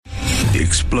The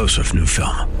explosive new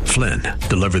film, Flynn,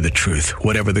 deliver the truth,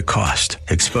 whatever the cost,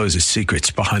 exposes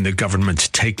secrets behind the government's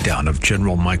takedown of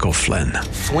General Michael Flynn.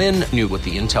 Flynn knew what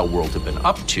the intel world had been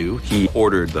up to. He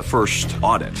ordered the first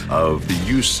audit of the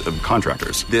use of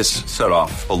contractors. This set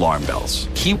off alarm bells.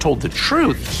 He told the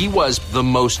truth. He was the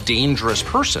most dangerous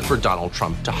person for Donald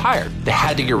Trump to hire. They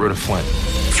had to get rid of Flynn.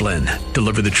 Flynn,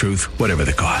 deliver the truth, whatever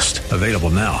the cost. Available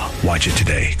now. Watch it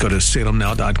today. Go to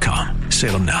salemnow.com.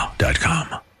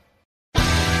 salemnow.com.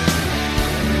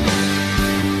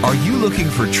 Are you looking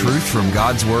for truth from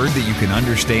God's Word that you can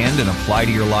understand and apply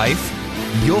to your life?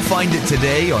 You'll find it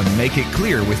today on Make It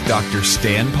Clear with Dr.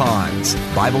 Stan Ponz,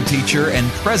 Bible teacher and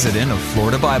president of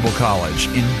Florida Bible College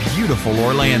in beautiful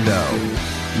Orlando.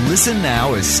 Listen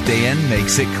now as Stan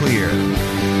makes it clear.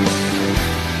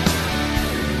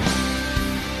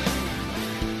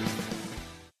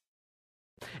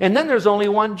 And then there's only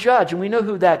one judge, and we know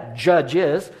who that judge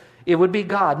is. It would be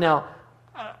God. Now,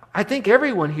 I think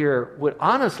everyone here would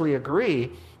honestly agree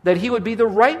that he would be the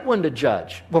right one to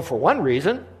judge. Well, for one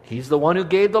reason, he's the one who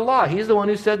gave the law. He's the one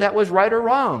who said that was right or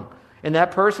wrong, and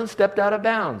that person stepped out of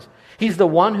bounds. He's the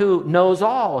one who knows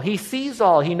all. He sees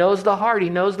all. He knows the heart. He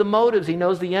knows the motives. He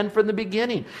knows the end from the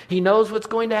beginning. He knows what's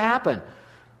going to happen.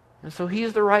 And so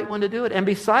he's the right one to do it. And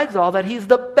besides all that, he's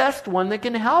the best one that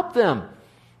can help them.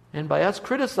 And by us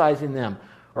criticizing them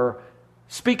or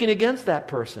speaking against that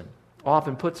person,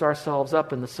 often puts ourselves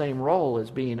up in the same role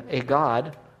as being a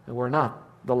God, and we're not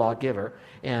the lawgiver,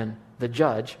 and the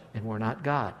judge, and we're not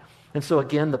God. And so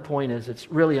again, the point is it's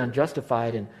really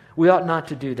unjustified, and we ought not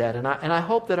to do that. And I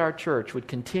hope that our church would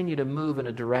continue to move in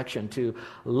a direction to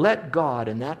let God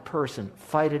and that person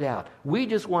fight it out. We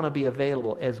just want to be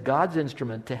available as God's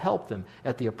instrument to help them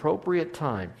at the appropriate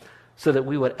time so that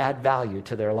we would add value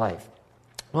to their life.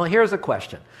 Well, here's a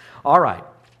question. All right,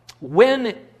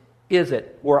 when is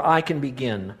it where I can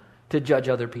begin to judge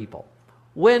other people?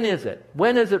 When is it?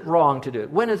 When is it wrong to do it?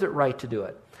 When is it right to do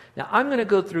it? Now, I'm going to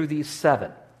go through these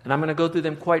 7, and I'm going to go through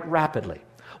them quite rapidly.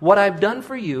 What I've done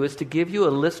for you is to give you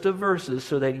a list of verses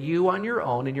so that you on your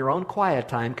own, in your own quiet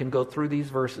time, can go through these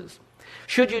verses.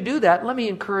 Should you do that, let me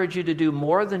encourage you to do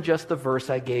more than just the verse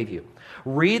I gave you.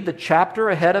 Read the chapter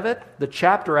ahead of it, the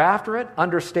chapter after it,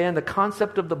 understand the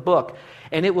concept of the book,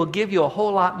 and it will give you a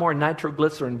whole lot more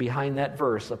nitroglycerin behind that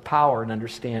verse of power and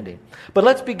understanding. But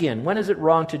let's begin. When is it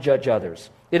wrong to judge others?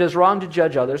 It is wrong to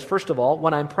judge others, first of all,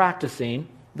 when I'm practicing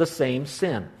the same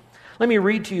sin. Let me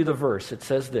read to you the verse. It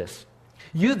says this: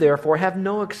 "You therefore have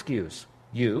no excuse,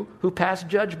 you who pass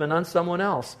judgment on someone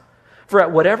else. For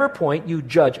at whatever point you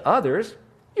judge others,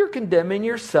 you're condemning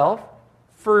yourself,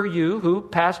 for you who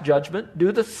pass judgment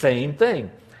do the same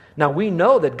thing. Now we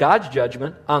know that God's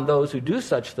judgment on those who do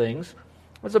such things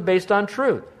was based on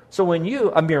truth. So when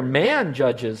you, a mere man,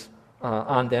 judges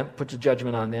on them, puts a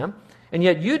judgment on them, and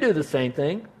yet you do the same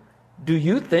thing, do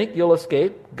you think you'll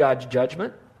escape God's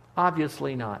judgment?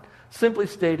 Obviously not." Simply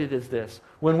stated is this: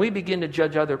 when we begin to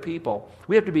judge other people,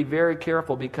 we have to be very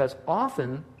careful, because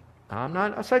often, I'm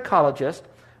not a psychologist,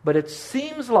 but it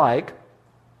seems like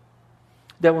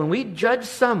that when we judge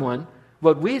someone,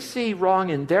 what we see wrong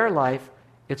in their life,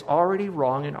 it's already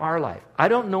wrong in our life. I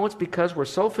don't know it's because we're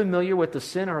so familiar with the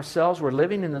sin ourselves, we're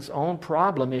living in this own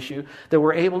problem issue, that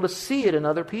we're able to see it in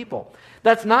other people.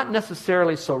 That's not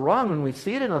necessarily so wrong when we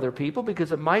see it in other people,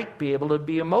 because it might be able to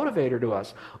be a motivator to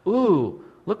us. Ooh,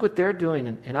 look what they're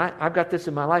doing, and I've got this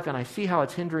in my life, and I see how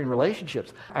it's hindering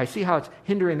relationships. I see how it's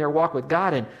hindering their walk with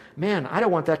God, and man, I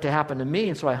don't want that to happen to me,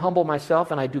 and so I humble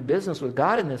myself and I do business with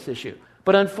God in this issue.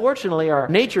 But unfortunately, our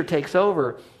nature takes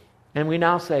over, and we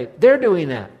now say, they're doing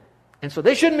that, and so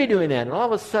they shouldn't be doing that. And all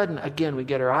of a sudden, again, we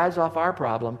get our eyes off our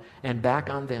problem and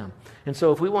back on them. And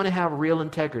so if we want to have real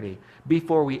integrity,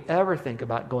 before we ever think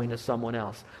about going to someone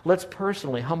else, let's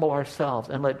personally humble ourselves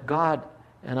and let God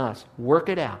and us work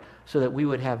it out so that we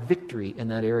would have victory in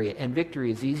that area. And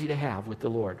victory is easy to have with the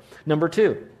Lord. Number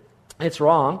 2, it's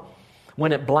wrong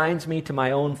when it blinds me to my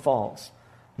own faults.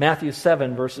 Matthew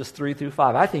 7, verses 3 through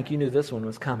 5. I think you knew this one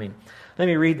was coming. Let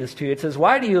me read this to you. It says,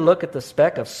 "Why do you look at the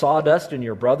speck of sawdust in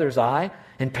your brother's eye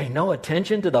and pay no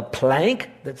attention to the plank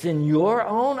that's in your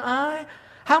own eye?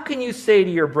 How can you say to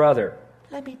your brother,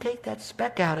 'Let me take that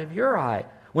speck out of your eye,'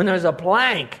 when there's a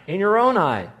plank in your own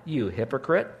eye, you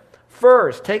hypocrite?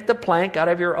 First, take the plank out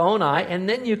of your own eye, and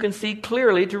then you can see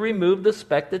clearly to remove the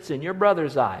speck that's in your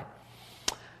brother's eye."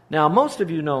 Now, most of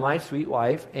you know my sweet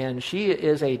wife, and she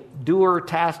is a doer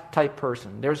task type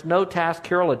person. There's no task.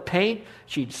 Carol would paint,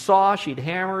 she'd saw, she'd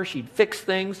hammer, she'd fix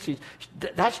things.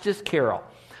 That's just Carol.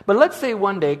 But let's say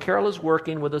one day Carol is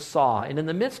working with a saw, and in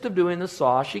the midst of doing the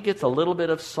saw, she gets a little bit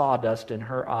of sawdust in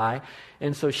her eye,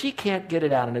 and so she can't get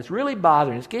it out, and it's really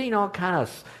bothering. It's getting all kind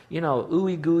of,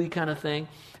 ooey gooey kind of thing.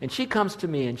 And she comes to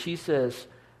me and she says,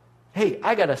 "Hey,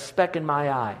 I got a speck in my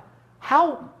eye.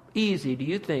 How easy do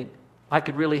you think I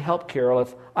could really help Carol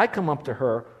if I come up to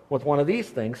her with one of these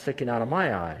things sticking out of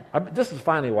my eye?" This is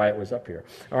finally why it was up here.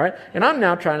 All right? And I'm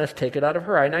now trying to take it out of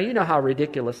her eye. Now, you know how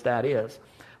ridiculous that is.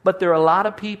 But there are a lot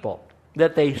of people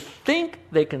that they think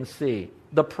they can see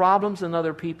the problems in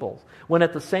other people, when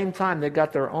at the same time they've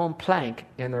got their own plank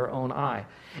in their own eye.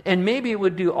 And maybe it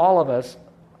would do all of us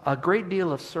a great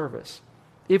deal of service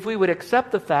if we would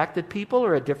accept the fact that people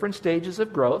are at different stages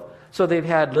of growth, so they've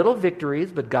had little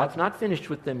victories, but God's not finished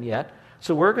with them yet.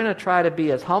 So we're going to try to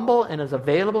be as humble and as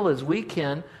available as we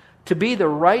can to be the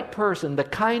right person, the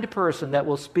kind of person that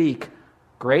will speak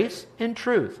grace and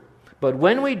truth. But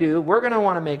when we do, we're going to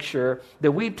want to make sure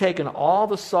that we've taken all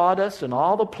the sawdust and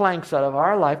all the planks out of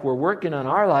our life, we're working on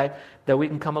our life, that we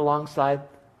can come alongside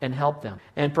and help them.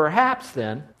 And perhaps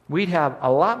then, we'd have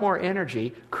a lot more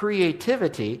energy,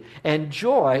 creativity, and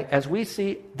joy as we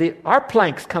see our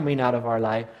planks coming out of our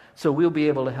life, so we'll be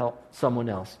able to help someone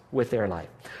else with their life.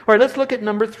 All right, let's look at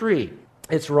number 3.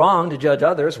 It's wrong to judge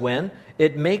others when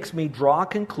it makes me draw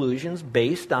conclusions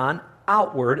based on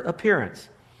outward appearance.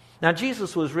 Now,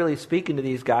 Jesus was really speaking to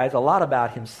these guys a lot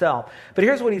about himself. But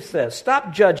here's what he says: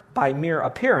 stop judging by mere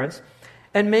appearance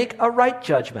and make a right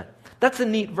judgment. That's a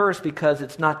neat verse because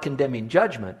it's not condemning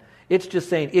judgment. It's just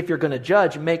saying if you're going to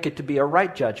judge, make it to be a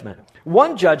right judgment.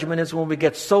 One judgment is when we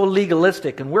get so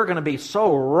legalistic and we're going to be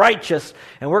so righteous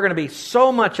and we're going to be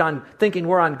so much on thinking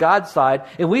we're on God's side,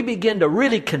 and we begin to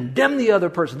really condemn the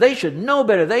other person. They should know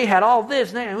better. They had all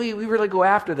this. And we really go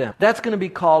after them. That's going to be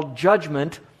called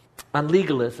judgment on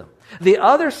legalism. The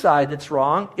other side that's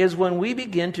wrong is when we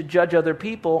begin to judge other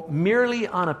people merely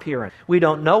on appearance. We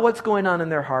don't know what's going on in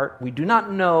their heart. We do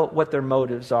not know what their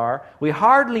motives are. We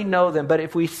hardly know them, but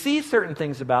if we see certain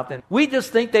things about them, we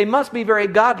just think they must be very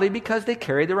godly because they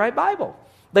carry the right Bible.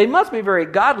 They must be very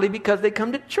godly because they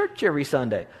come to church every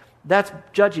Sunday. That's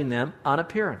judging them on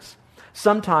appearance.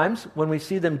 Sometimes when we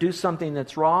see them do something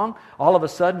that's wrong, all of a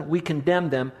sudden we condemn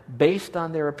them based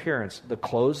on their appearance, the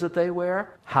clothes that they wear,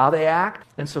 how they act.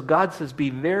 And so God says, be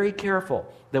very careful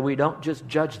that we don't just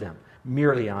judge them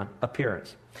merely on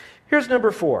appearance. Here's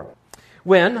number 4.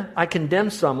 When I condemn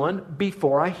someone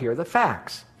before I hear the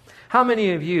facts. How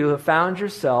many of you have found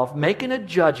yourself making a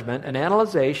judgment, an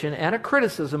analyzation, and a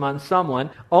criticism on someone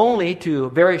only to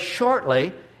very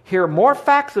shortly hear more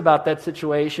facts about that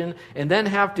situation, and then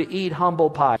have to eat humble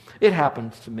pie? It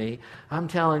happens to me. I'm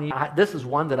telling you, this is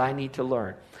one that I need to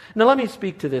learn. Now let me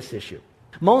speak to this issue.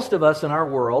 Most of us in our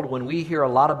world, when we hear a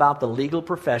lot about the legal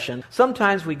profession,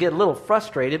 sometimes we get a little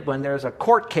frustrated when there's a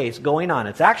court case going on.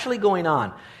 It's actually going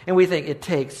on. And we think, it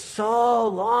takes so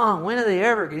long. When are they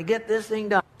ever going to get this thing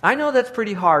done? I know that's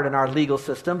pretty hard in our legal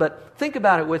system, but think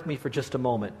about it with me for just a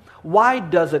moment. Why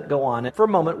does it go on? And for a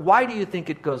moment, why do you think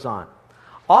it goes on?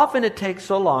 Often it takes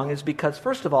so long is because,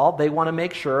 first of all, they want to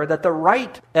make sure that the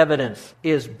right evidence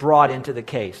is brought into the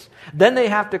case. Then they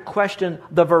have to question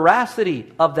the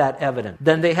veracity of that evidence.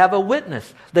 Then they have a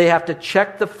witness. They have to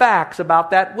check the facts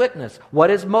about that witness. What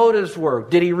his motives were.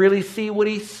 Did he really see what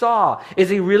he saw? Is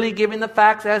he really giving the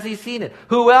facts as he's seen it?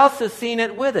 Who else has seen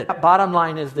it with it? Bottom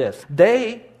line is this.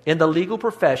 They, in the legal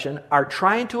profession, are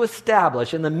trying to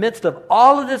establish, in the midst of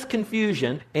all of this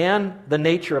confusion and the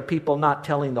nature of people not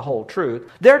telling the whole truth,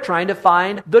 they're trying to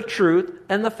find the truth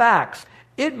and the facts.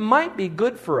 It might be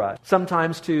good for us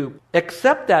sometimes to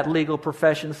accept that legal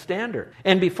profession standard.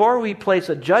 And before we place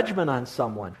a judgment on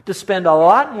someone, to spend a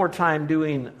lot more time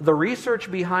doing the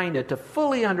research behind it to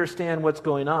fully understand what's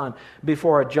going on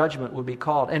before a judgment would be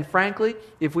called. And frankly,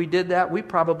 if we did that, we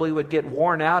probably would get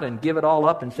worn out and give it all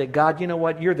up and say, God, you know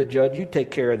what? You're the judge. You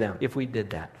take care of them, if we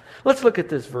did that. Let's look at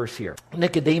this verse here.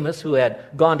 Nicodemus, who had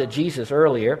gone to Jesus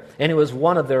earlier, and who was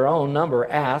one of their own number,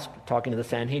 asked, talking to the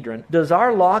Sanhedrin, does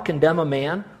our law condemn a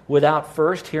man without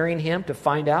first hearing him to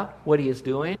find out what he is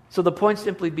doing? So the point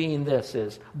simply being this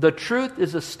is, the truth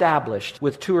is established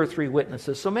with 2 or 3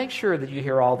 witnesses, so make sure that you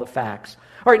hear all the facts.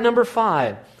 All right, number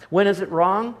 5, when is it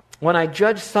wrong? When I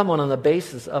judge someone on the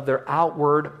basis of their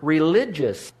outward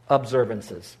religious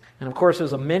observances. And of course,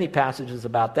 there's many passages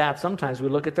about that. Sometimes we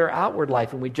look at their outward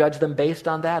life and we judge them based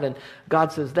on that. And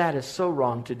God says that is so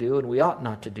wrong to do, and we ought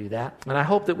not to do that. And I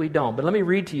hope that we don't. But let me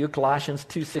read to you Colossians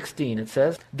 2:16. It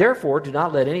says, "Therefore, do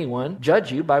not let anyone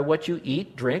judge you by what you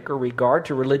eat, drink, or regard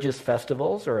to religious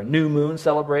festivals, or a new moon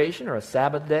celebration, or a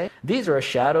Sabbath day. These are a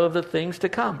shadow of the things to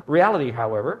come. Reality,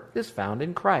 however, is found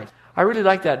in Christ." I really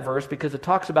like that verse because it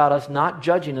talks about us not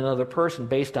judging another person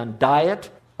based on diet,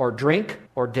 or drink,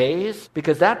 or days,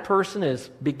 because that person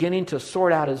is beginning to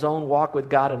sort out his own walk with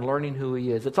God and learning who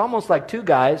he is. It's almost like two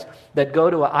guys that go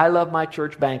to a I Love My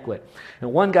Church banquet.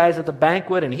 And one guy's at the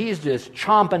banquet and he's just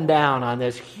chomping down on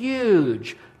this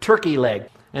huge turkey leg.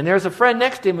 And there's a friend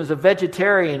next to him who's a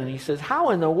vegetarian, and he says, "How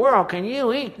in the world can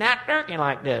you eat that turkey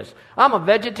like this? I'm a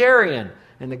vegetarian."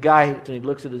 And the guy, he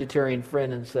looks at the vegetarian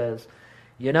friend and says,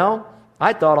 "You know,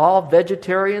 I thought all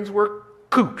vegetarians were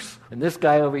kooks." And this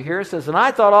guy over here says, "And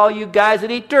I thought all you guys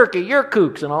that eat turkey, you're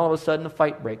kooks." And all of a sudden a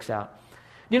fight breaks out.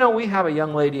 You know, we have a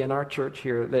young lady in our church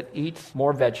here that eats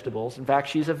more vegetables. In fact,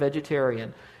 she's a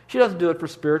vegetarian. She doesn't do it for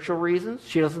spiritual reasons.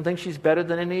 She doesn't think she's better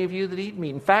than any of you that eat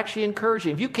meat. In fact, she encourages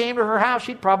you. If you came to her house,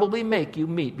 she'd probably make you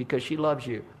meat because she loves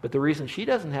you. But the reason she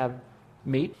doesn't have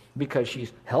meat, because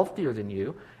she's healthier than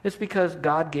you, it's because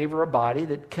God gave her a body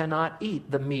that cannot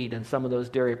eat the meat and some of those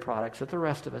dairy products that the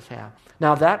rest of us have.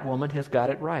 Now that woman has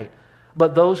got it right.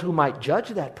 But those who might judge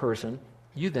that person,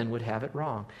 you then would have it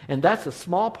wrong. And that's a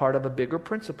small part of a bigger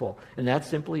principle. And that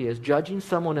simply is judging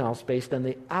someone else based on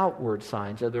the outward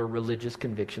signs of their religious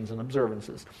convictions and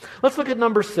observances. Let's look at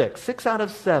number 6. 6 out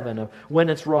of 7 of when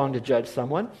it's wrong to judge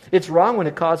someone. It's wrong when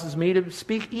it causes me to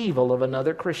speak evil of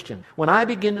another Christian. When I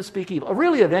begin to speak evil,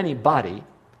 really of anybody,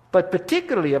 but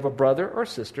particularly of a brother or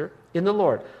sister in the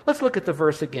Lord. Let's look at the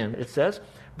verse again. It says,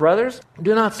 "Brothers,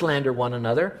 do not slander one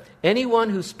another. Anyone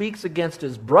who speaks against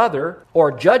his brother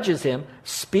or judges him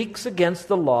speaks against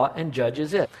the law and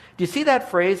judges it." Do you see that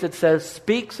phrase that says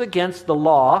speaks against the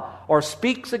law or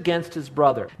speaks against his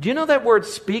brother? Do you know that word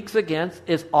speaks against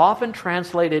is often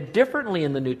translated differently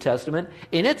in the New Testament?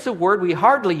 And it's a word we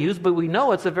hardly use, but we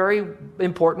know it's a very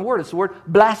important word. It's the word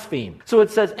blaspheme. So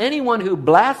it says anyone who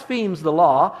blasphemes the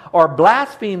law or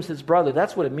blasphemes his brother,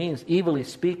 that's what it means, evilly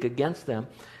speak against them.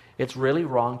 It's really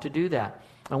wrong to do that.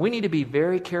 And we need to be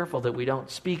very careful that we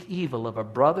don't speak evil of a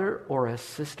brother or a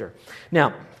sister.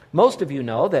 Now, most of you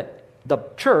know that the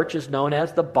church is known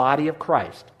as the body of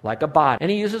Christ, like a body.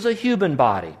 And he uses a human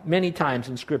body many times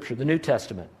in Scripture, the New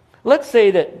Testament. Let's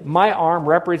say that my arm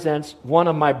represents one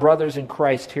of my brothers in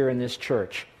Christ here in this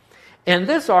church. And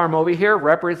this arm over here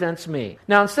represents me.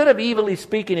 Now, instead of evilly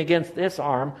speaking against this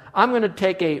arm, I'm going to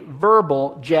take a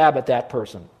verbal jab at that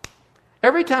person.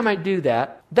 Every time I do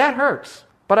that, that hurts.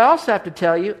 But I also have to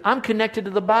tell you, I'm connected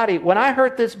to the body. When I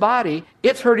hurt this body,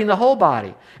 it's hurting the whole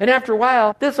body. And after a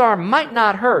while, this arm might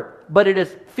not hurt, but it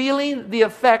is feeling the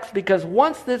effects, because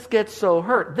once this gets so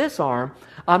hurt, this arm,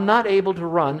 I'm not able to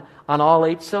run on all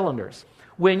 8 cylinders.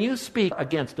 When you speak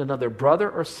against another brother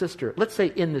or sister, let's say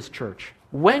in this church,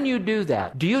 when you do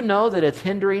that, do you know that it's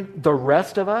hindering the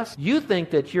rest of us? You think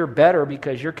that you're better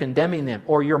because you're condemning them,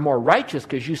 or you're more righteous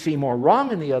because you see more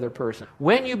wrong in the other person.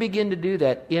 When you begin to do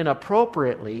that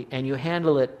inappropriately and you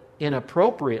handle it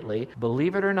inappropriately,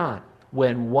 believe it or not,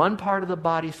 when one part of the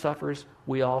body suffers,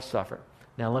 we all suffer.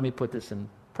 Now let me put this in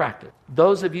practice.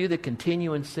 Those of you that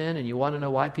continue in sin and you want to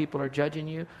know why people are judging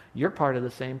you, you're part of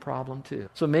the same problem too.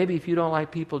 So maybe if you don't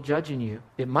like people judging you,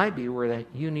 it might be where that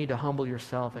you need to humble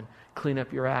yourself and clean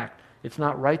up your act. It's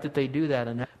not right that they do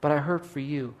that, but I hurt for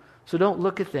you. So don't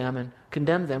look at them and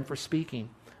condemn them for speaking.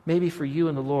 Maybe for you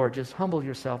and the Lord, just humble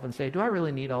yourself and say, do I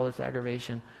really need all this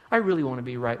aggravation? I really want to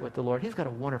be right with the Lord. He's got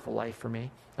a wonderful life for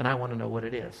me, and I want to know what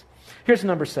it is. Here's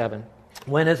number 7.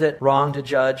 When is it wrong to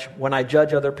judge? When I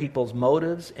judge other people's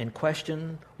motives and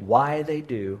question why they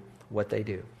do what they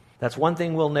do. That's one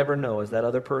thing we'll never know, is that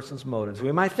other person's motives.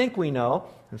 We might think we know,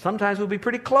 and sometimes we'll be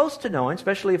pretty close to knowing,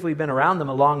 especially if we've been around them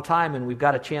a long time and we've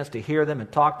got a chance to hear them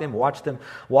and talk to them, watch them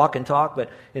walk and talk. But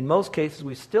in most cases,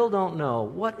 we still don't know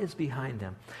what is behind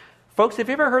them. Folks, have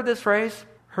you ever heard this phrase?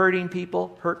 Hurting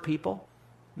people hurt people.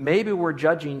 Maybe we're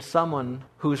judging someone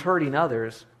who's hurting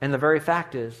others, and the very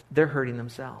fact is they're hurting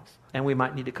themselves. And we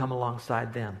might need to come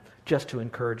alongside them just to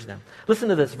encourage them. Listen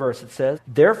to this verse. It says,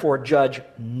 "Therefore judge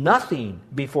nothing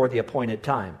before the appointed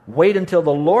time. Wait until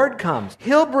the Lord comes.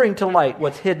 He'll bring to light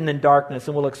what's hidden in darkness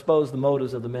and will expose the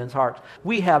motives of the men's hearts."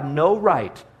 We have no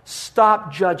right.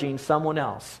 Stop judging someone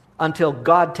else until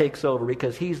God takes over,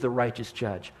 because He's the righteous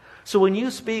judge. So when you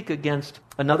speak against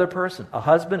another person, a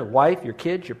husband, a wife, your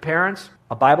kids, your parents,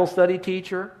 a Bible study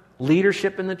teacher,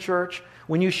 leadership in the church,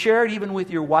 when you share it even with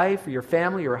your wife or your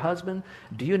family or husband,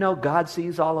 do you know God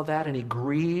sees all of that and He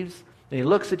grieves? And He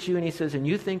looks at you and He says, and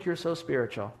you think you're so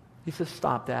spiritual. He says,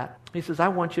 stop that. He says, I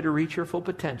want you to reach your full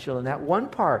potential. And that one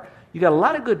part, you got a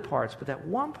lot of good parts, but that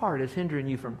one part is hindering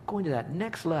you from going to that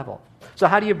next level. So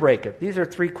how do you break it? These are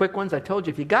 3 quick ones. I told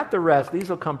you, if you got the rest, these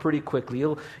will come pretty quickly.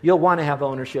 You'll want to have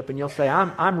ownership, and you'll say,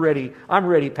 I'm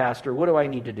ready, Pastor. What do I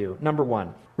need to do? Number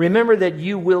 1, remember that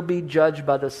you will be judged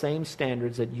by the same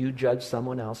standards that you judge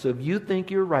someone else. So if you think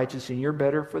you're righteous and you're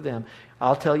better for them,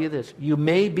 I'll tell you this, you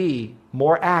may be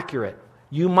more accurate.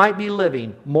 You might be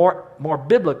living more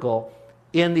biblical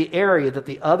in the area that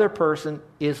the other person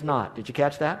is not. Did you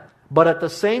catch that? But at the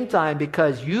same time,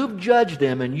 because you've judged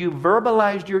them and you've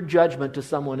verbalized your judgment to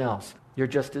someone else, you're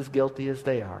just as guilty as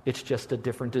they are. It's just a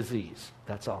different disease.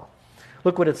 That's all.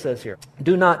 Look what it says here.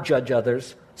 Do not judge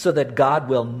others so that God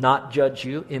will not judge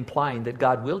you, implying that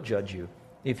God will judge you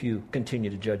if you continue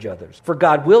to judge others. For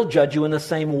God will judge you in the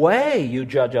same way you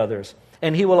judge others,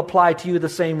 and He will apply to you the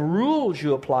same rules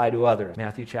you apply to others.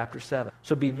 Matthew chapter 7.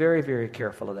 So be very, very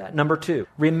careful of that. Number 2,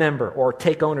 remember or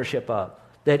take ownership of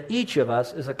that each of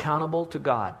us is accountable to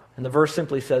God. And the verse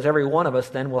simply says every one of us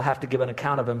then will have to give an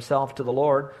account of himself to the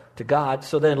Lord, to God.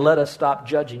 So then let us stop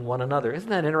judging one another. Isn't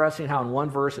that interesting how in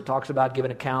one verse it talks about giving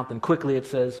account, and quickly it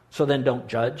says, so then don't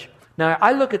judge? Now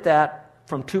I look at that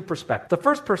from 2 perspectives. The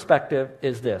first perspective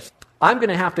is this. I'm going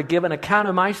to have to give an account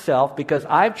of myself because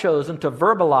I've chosen to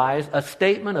verbalize a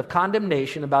statement of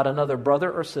condemnation about another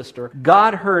brother or sister.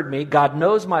 God heard me. God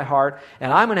knows my heart.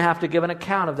 And I'm going to have to give an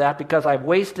account of that because I've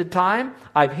wasted time.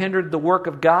 I've hindered the work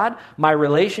of God. My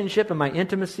relationship and my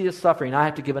intimacy is suffering. I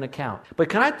have to give an account. But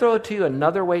can I throw it to you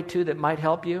another way too that might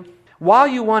help you? While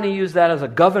you want to use that as a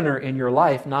governor in your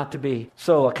life, not to be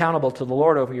so accountable to the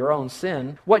Lord over your own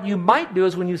sin, what you might do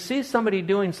is when you see somebody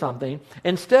doing something,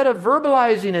 instead of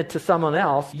verbalizing it to someone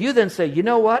else, you then say, you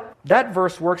know what? That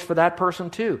verse works for that person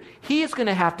too. He is going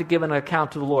to have to give an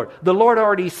account to the Lord. The Lord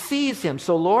already sees him.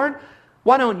 So Lord,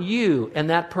 why don't you and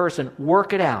that person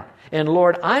work it out? And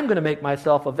Lord, I'm going to make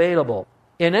myself available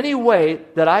in any way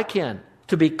that I can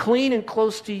to be clean and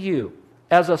close to you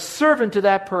as a servant to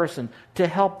that person to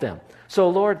help them. So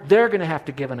Lord, they're going to have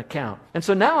to give an account. And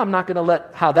so now I'm not going to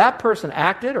let how that person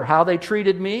acted or how they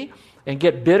treated me and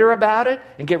get bitter about it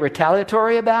and get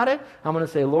retaliatory about it. I'm going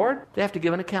to say, Lord, they have to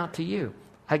give an account to you.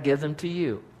 I give them to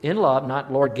you. In love,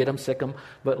 not Lord, get them, sick them,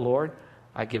 but Lord,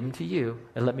 I give them to you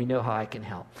and let me know how I can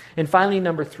help. And finally,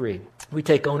 number 3, we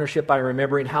take ownership by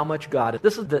remembering how much God,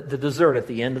 this is the dessert at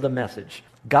the end of the message.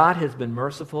 God has been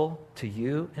merciful to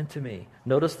you and to me.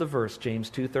 Notice the verse, James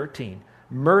 2:13.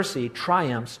 Mercy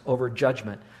triumphs over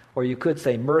judgment. Or you could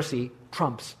say mercy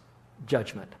trumps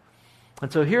judgment.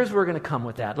 And so here's where we're going to come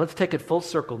with that. Let's take it full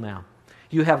circle now.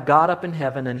 You have God up in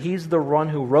heaven, and He's the one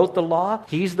who wrote the law.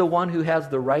 He's the one who has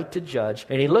the right to judge.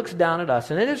 And He looks down at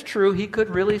us. And it is true, He could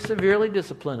really severely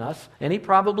discipline us. And He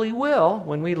probably will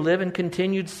when we live in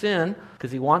continued sin,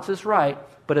 because He wants us right.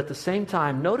 But at the same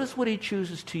time, notice what He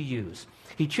chooses to use.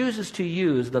 He chooses to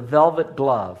use the velvet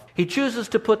glove. He chooses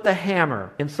to put the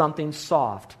hammer in something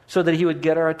soft so that He would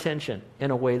get our attention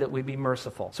in a way that we'd be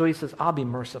merciful. So He says, I'll be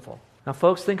merciful. Now,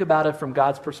 folks, think about it from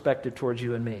God's perspective towards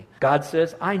you and me. God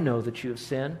says, I know that you have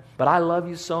sinned, but I love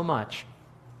you so much,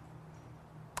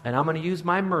 and I'm going to use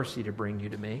my mercy to bring you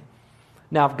to me.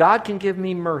 Now, if God can give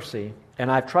me mercy,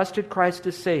 and I've trusted Christ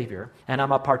as Savior, and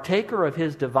I'm a partaker of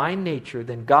His divine nature,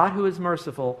 then God, who is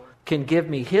merciful, can give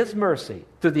me His mercy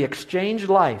through the exchange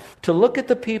life to look at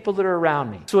the people that are around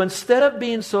me. So instead of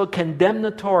being so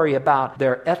condemnatory about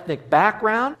their ethnic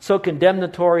background, so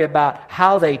condemnatory about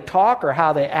how they talk or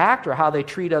how they act or how they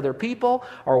treat other people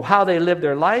or how they live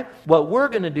their life, what we're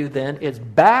going to do then is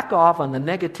back off on the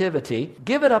negativity,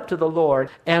 give it up to the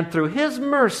Lord, and through His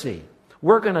mercy,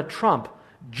 we're going to trump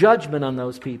judgment on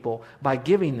those people by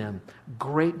giving them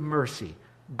great mercy.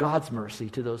 God's mercy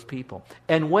to those people.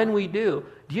 And when we do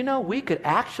you know we could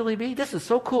actually be, this is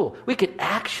so cool, we could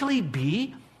actually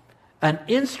be an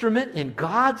instrument in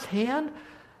God's hand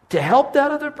to help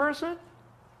that other person?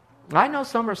 I know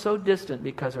some are so distant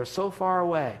because they're so far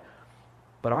away,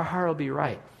 but our heart will be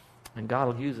right, and God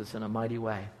will use us in a mighty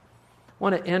way. I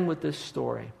want to end with this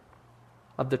story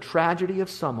of the tragedy of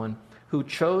someone who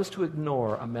chose to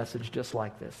ignore a message just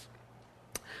like this.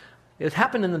 It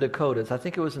happened in the Dakotas. I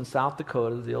think it was in South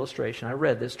Dakota, the illustration. I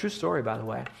read this. True story, by the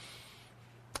way.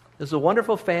 There's a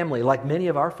wonderful family, like many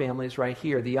of our families right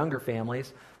here, the younger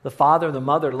families. The father and the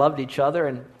mother loved each other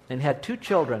and had 2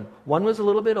 children. One was a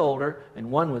little bit older,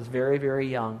 and one was very, very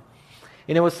young.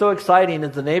 And it was so exciting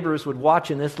as the neighbors would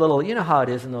watch in this little, you know how it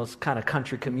is in those kind of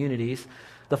country communities.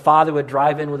 The father would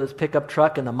drive in with his pickup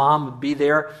truck and the mom would be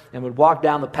there and would walk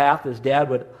down the path. His dad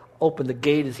would open the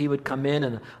gate as he would come in,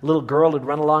 and a little girl would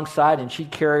run alongside and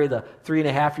she'd carry the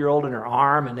 3.5-year-old in her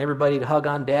arm, and everybody would hug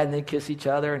on Dad and they'd kiss each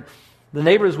other. And the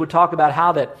neighbors would talk about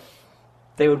how that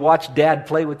they would watch Dad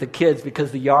play with the kids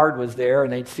because the yard was there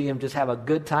and they'd see him just have a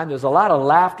good time. There was a lot of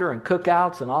laughter and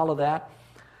cookouts and all of that.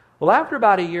 Well, after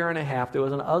about 1.5 years, there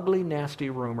was an ugly, nasty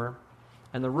rumor,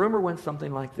 and the rumor went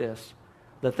something like this,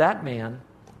 that man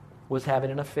was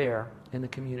having an affair in the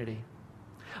community.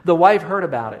 The wife heard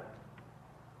about it.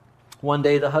 One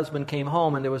day the husband came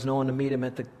home and there was no one to meet him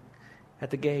at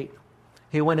the gate.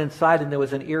 He went inside and there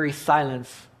was an eerie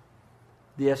silence.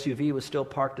 The SUV was still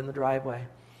parked in the driveway.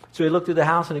 So he looked through the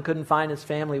house and he couldn't find his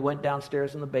family. He went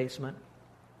downstairs in the basement.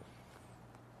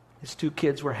 His 2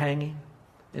 kids were hanging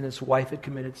and his wife had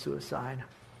committed suicide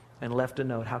and left a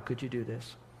note. How could you do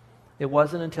this? It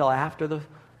wasn't until after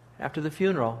the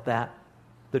funeral that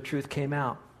the truth came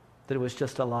out, that it was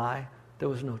just a lie. There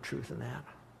was no truth in that.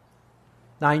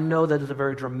 Now, I know that is a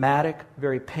very dramatic,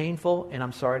 very painful, and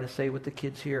I'm sorry to say with the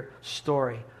kids here,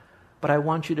 story. But I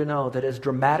want you to know that as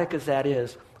dramatic as that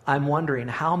is, I'm wondering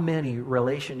how many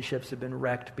relationships have been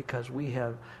wrecked because we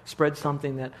have spread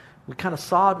something that we kind of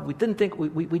saw, we didn't think,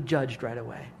 we judged right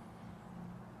away.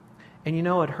 And you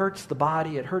know, it hurts the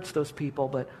body, it hurts those people,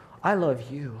 but I love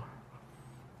you.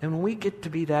 And when we get to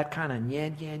be that kind of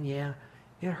yeah,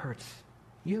 it hurts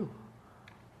you.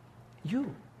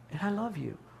 You. And I love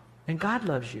you. And God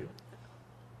loves you.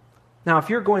 Now, if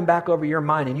you're going back over your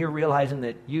mind and you're realizing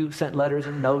that you sent letters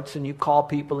and notes and you called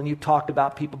people and you talked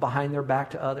about people behind their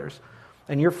back to others,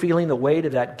 and you're feeling the weight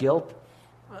of that guilt,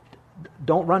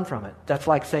 don't run from it. That's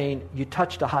like saying you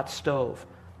touched a hot stove.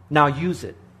 Now use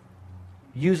it.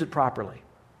 Use it properly.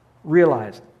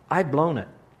 Realize, I've blown it.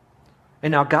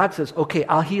 And now God says, okay,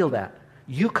 I'll heal that.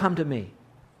 You come to me.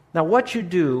 Now what you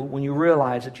do when you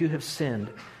realize that you have sinned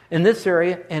in this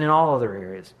area and in all other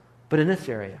areas, but in this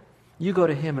area, you go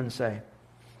to Him and say,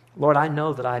 Lord, I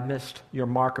know that I missed your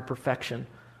mark of perfection.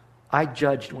 I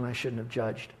judged when I shouldn't have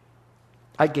judged.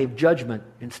 I gave judgment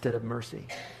instead of mercy.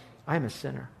 I'm a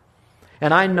sinner.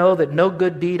 And I know that no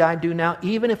good deed I do now,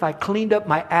 even if I cleaned up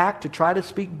my act to try to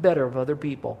speak better of other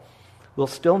people, will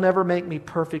still never make me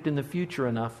perfect in the future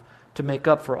enough to make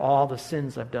up for all the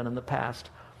sins I've done in the past.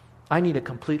 I need a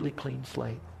completely clean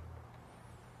slate.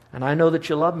 And I know that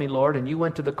you love me, Lord, and you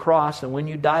went to the cross, and when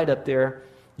you died up there,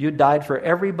 you died for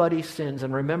everybody's sins.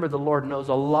 And remember, the Lord knows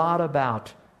a lot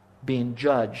about being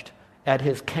judged at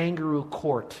His kangaroo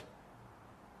court.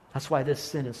 That's why this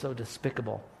sin is so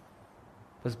despicable.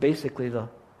 It was basically the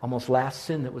almost last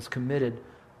sin that was committed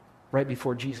right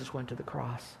before Jesus went to the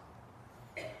cross.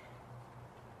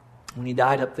 When He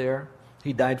died up there,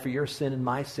 He died for your sin and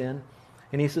my sin.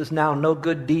 And He says, now no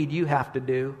good deed you have to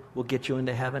do will get you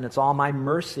into heaven. It's all my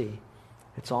mercy.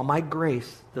 It's all my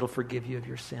grace that'll forgive you of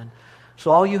your sin.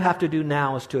 So all you have to do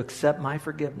now is to accept my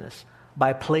forgiveness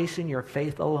by placing your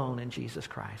faith alone in Jesus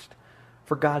Christ.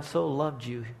 For God so loved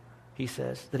you, He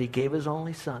says, that He gave His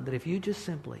only Son, that if you just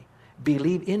simply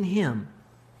believe in Him,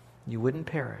 you wouldn't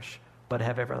perish, but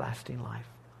have everlasting life.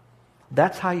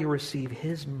 That's how you receive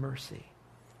His mercy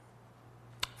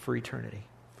for eternity.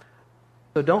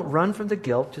 So don't run from the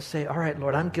guilt. Just say, all right,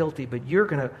 Lord, I'm guilty, but you're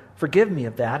going to forgive me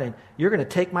of that, and you're going to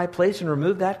take my place and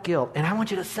remove that guilt. And I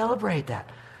want you to celebrate that.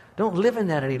 Don't live in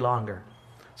that any longer.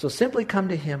 So simply come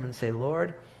to Him and say,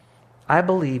 Lord, I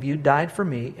believe you died for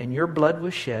me, and your blood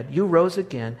was shed. You rose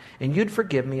again, and you'd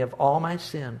forgive me of all my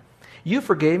sin. You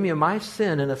forgave me of my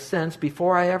sin, in a sense,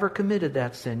 before I ever committed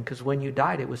that sin, because when you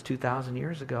died, it was 2,000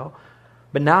 years ago.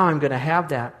 But now I'm going to have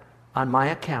that on my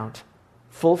account,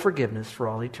 full forgiveness for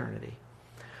all eternity.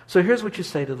 So here's what you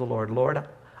say to the Lord. Lord,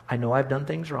 I know I've done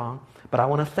things wrong, but I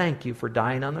want to thank you for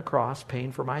dying on the cross,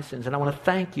 paying for my sins. And I want to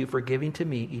thank you for giving to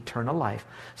me eternal life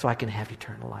so I can have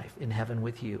eternal life in heaven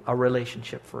with you, a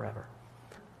relationship forever.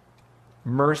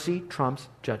 Mercy trumps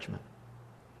judgment.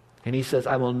 And He says,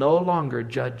 I will no longer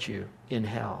judge you in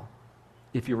hell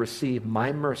if you receive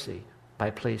my mercy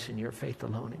by placing your faith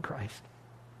alone in Christ.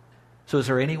 So is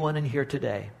there anyone in here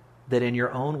today that in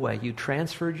your own way you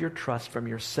transferred your trust from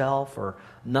yourself or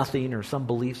nothing or some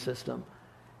belief system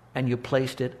and you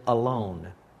placed it alone,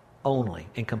 only,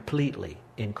 and completely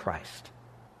in Christ?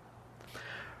 All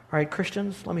right,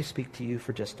 Christians, let me speak to you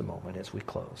for just a moment as we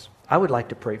close. I would like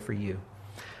to pray for you.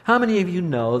 How many of you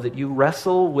know that you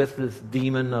wrestle with this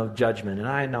demon of judgment? And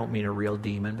I don't mean a real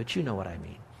demon, but you know what I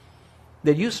mean.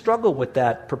 That you struggle with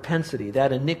that propensity,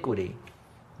 that iniquity,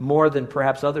 more than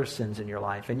perhaps other sins in your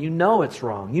life. And you know it's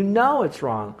wrong. You know it's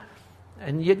wrong.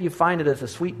 and yet you find it as a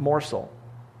sweet morsel,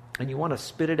 and you want to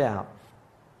spit it out.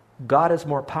 God is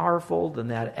more powerful than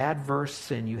that adverse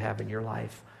sin you have in your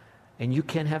life, and you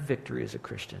can have victory as a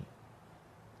Christian.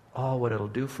 Oh, what it'll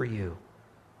do for you,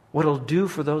 what it'll do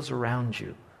for those around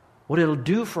you, what it'll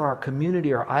do for our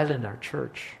community, our island, our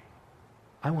church.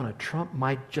 I want to trump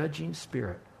my judging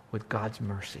spirit with God's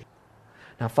mercy.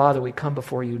 Now, Father, we come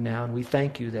before you now, and we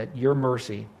thank you that your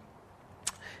mercy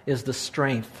is the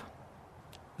strength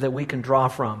that we can draw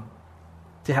from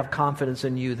to have confidence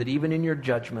in you, that even in your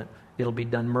judgment, it'll be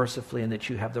done mercifully and that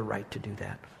you have the right to do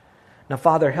that. Now,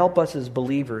 Father, help us as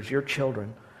believers, your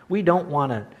children. We don't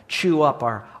want to chew up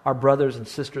our brothers and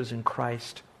sisters in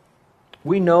Christ.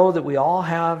 We know that we all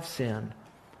have sin,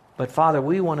 but Father,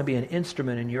 we want to be an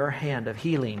instrument in your hand of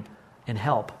healing and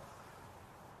help,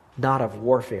 not of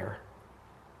warfare.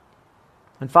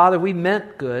 And Father, we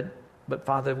meant good, but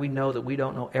Father, we know that we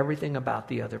don't know everything about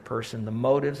the other person, the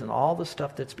motives and all the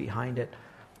stuff that's behind it.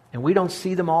 And we don't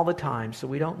see them all the time, so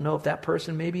we don't know if that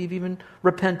person maybe even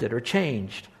repented or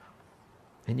changed.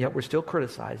 And yet we're still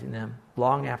criticizing them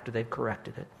long after they've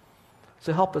corrected it.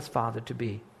 So help us, Father, to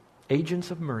be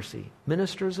agents of mercy,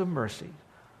 ministers of mercy,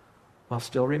 while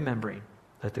still remembering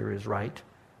that there is right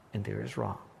and there is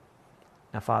wrong.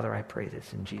 Now, Father, I pray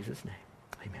this in Jesus' name.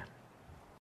 Amen.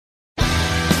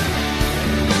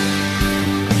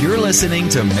 You're listening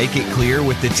to Make It Clear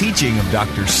with the teaching of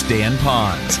Dr. Stan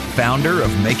Ponz, founder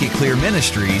of Make It Clear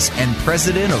Ministries and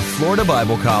president of Florida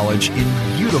Bible College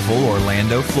in beautiful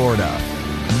Orlando, Florida.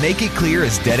 Make It Clear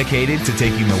is dedicated to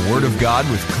taking the Word of God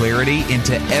with clarity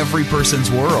into every person's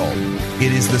world.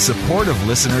 It is the support of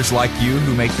listeners like you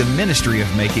who make the ministry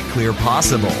of Make It Clear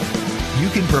possible. You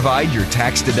can provide your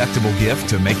tax-deductible gift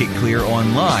to Make It Clear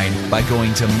online by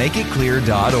going to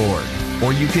makeitclear.org.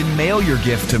 Or you can mail your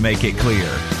gift to Make It Clear,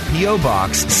 P.O.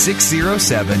 Box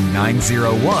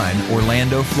 607901,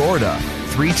 Orlando, Florida,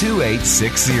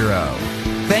 32860.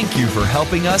 Thank you for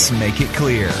helping us make it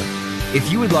clear. If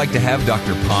you would like to have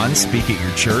Dr. Ponz speak at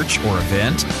your church or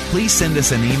event, please send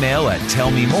us an email at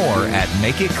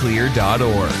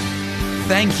tellmemore@makeitclear.org.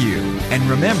 Thank you, and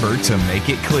remember to make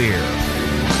it clear.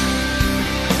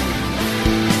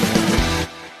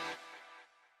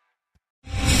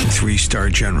 Three-star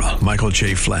General Michael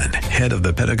J. Flynn, head of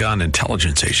the Pentagon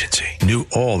Intelligence Agency, knew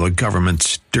all the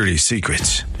government's dirty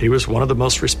secrets. He was one of the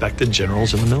most respected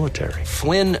generals in the military.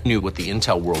 Flynn knew what the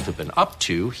intel world had been up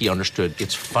to. He understood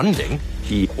its funding.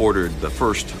 He ordered the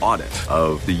first audit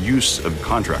of the use of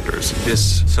contractors.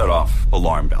 This set off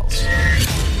alarm bells.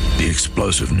 The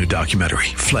explosive new documentary,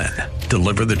 Flynn,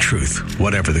 Deliver the Truth,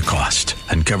 Whatever the Cost,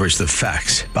 uncovers the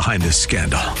facts behind this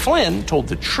scandal. Flynn told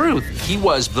the truth. He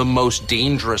was the most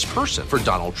dangerous person for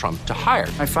Donald Trump to hire.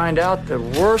 I find out the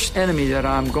worst enemy that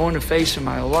I'm going to face in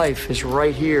my life is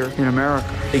right here in America.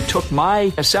 They took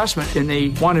my assessment and they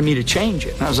wanted me to change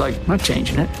it. And I was like, I'm not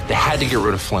changing it. They had to get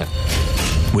rid of Flynn.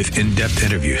 With in-depth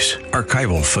interviews,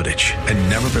 archival footage, and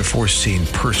never-before-seen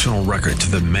personal records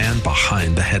of the man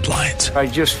behind the headlines. I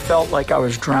just felt like I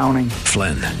was drowning.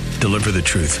 Flynn, Deliver the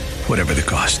Truth, Whatever the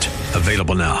Cost.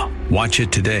 Available now. Watch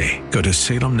it today. Go to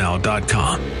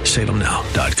salemnow.com.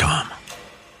 salemnow.com.